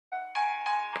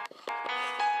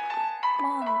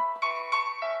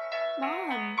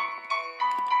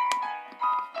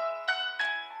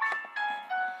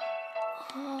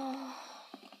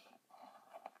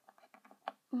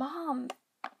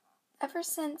ever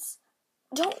since.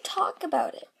 Don't talk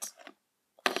about it.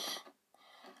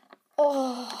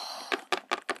 Oh.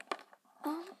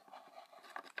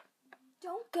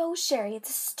 Don't go, Sherry. It's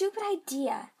a stupid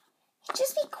idea.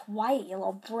 Just be quiet, you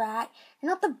little brat.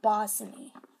 You're not the boss of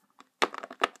me.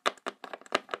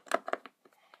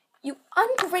 You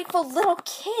ungrateful little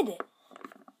kid.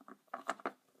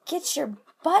 Get your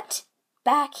butt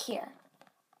back here.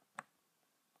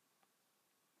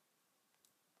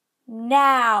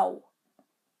 Now.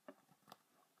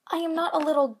 I am not a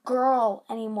little girl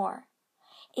anymore.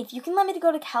 If you can let me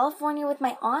go to California with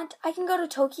my aunt, I can go to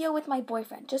Tokyo with my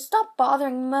boyfriend. Just stop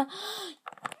bothering me.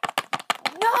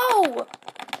 No!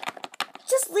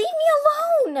 Just leave me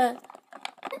alone!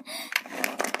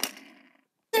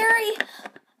 Sherry!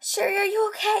 Sherry, are you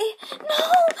okay?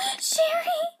 No!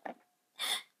 Sherry!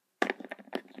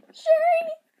 Sherry!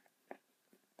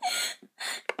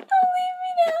 Don't leave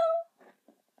me now!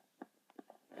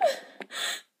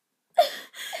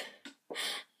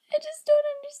 I just don't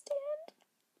understand.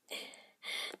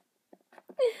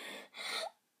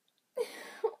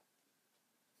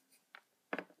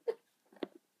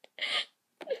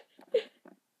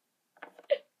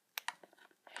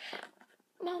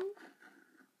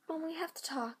 Mom, we have to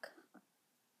talk.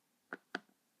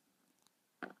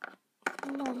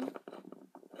 Mom,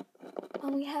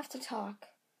 we have to talk.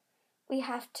 We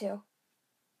have to.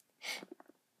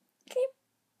 Can you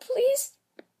please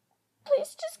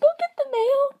just go get the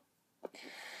mail?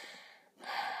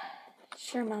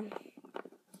 Sure, Mom.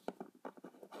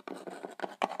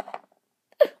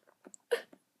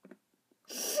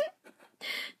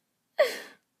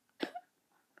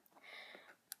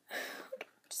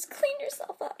 Just clean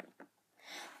yourself up.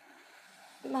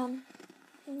 Mom,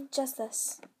 just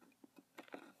this.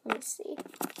 Let me see.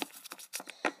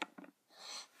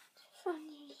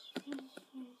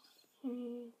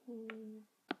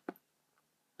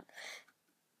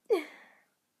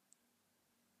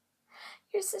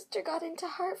 Your sister got into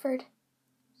Harvard.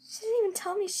 She didn't even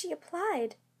tell me she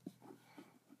applied.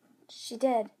 She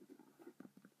did.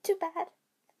 Too bad.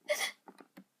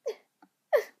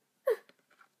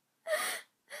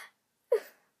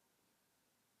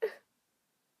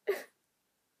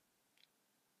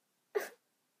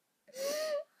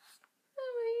 Oh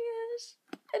my gosh.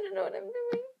 I don't know what I'm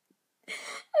doing.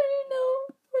 I don't know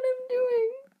what I'm doing.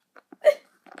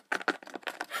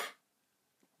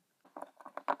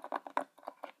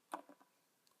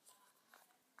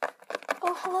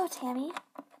 Oh, hello, Tammy.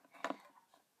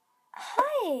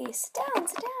 Hi, sit down.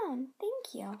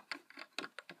 Thank you.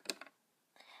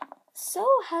 So,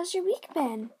 how's your week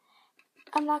been?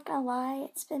 I'm not gonna lie,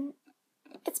 it's been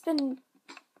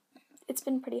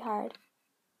pretty hard.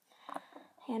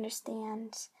 I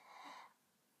understand.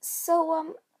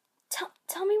 So,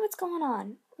 tell me what's going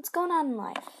on. What's going on in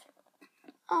life?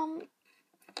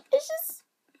 It's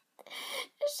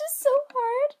just so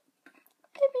hard.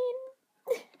 I mean,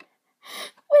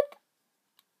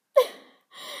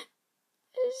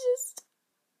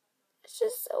 it's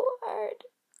just so hard.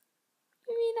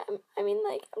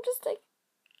 I'm just like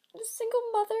a single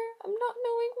mother. I'm not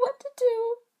knowing what to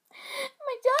do.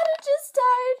 My dad had just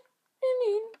died.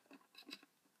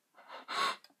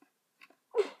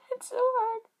 It's so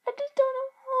hard. I just don't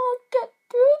know how I'll get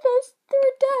through this, through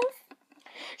her death.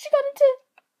 She got into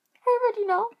Harvard,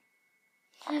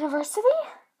 University?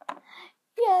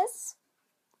 Yes.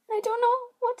 I don't know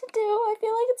what to do. I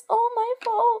feel like it's all my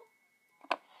fault.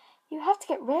 You have to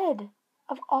get rid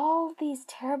of all these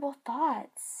terrible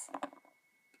thoughts.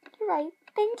 You're right.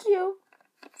 Thank you.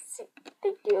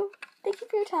 Thank you. Thank you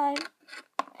for your time.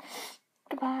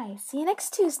 Goodbye. See you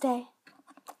next Tuesday.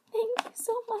 Thank you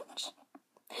so much.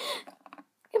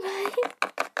 Goodbye.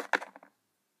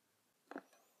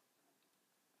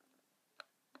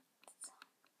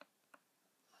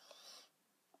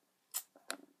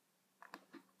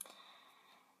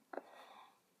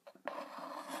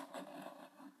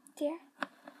 Dear?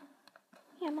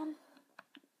 Yeah, Mom.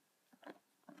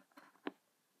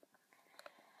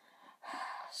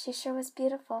 She sure was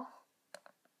beautiful.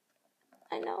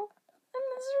 I know. I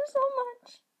miss her so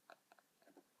much.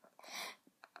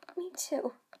 Me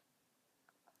too.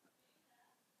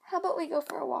 How about we go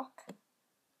for a walk?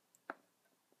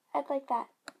 I'd like that.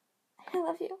 I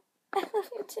love you. I love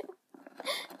you too.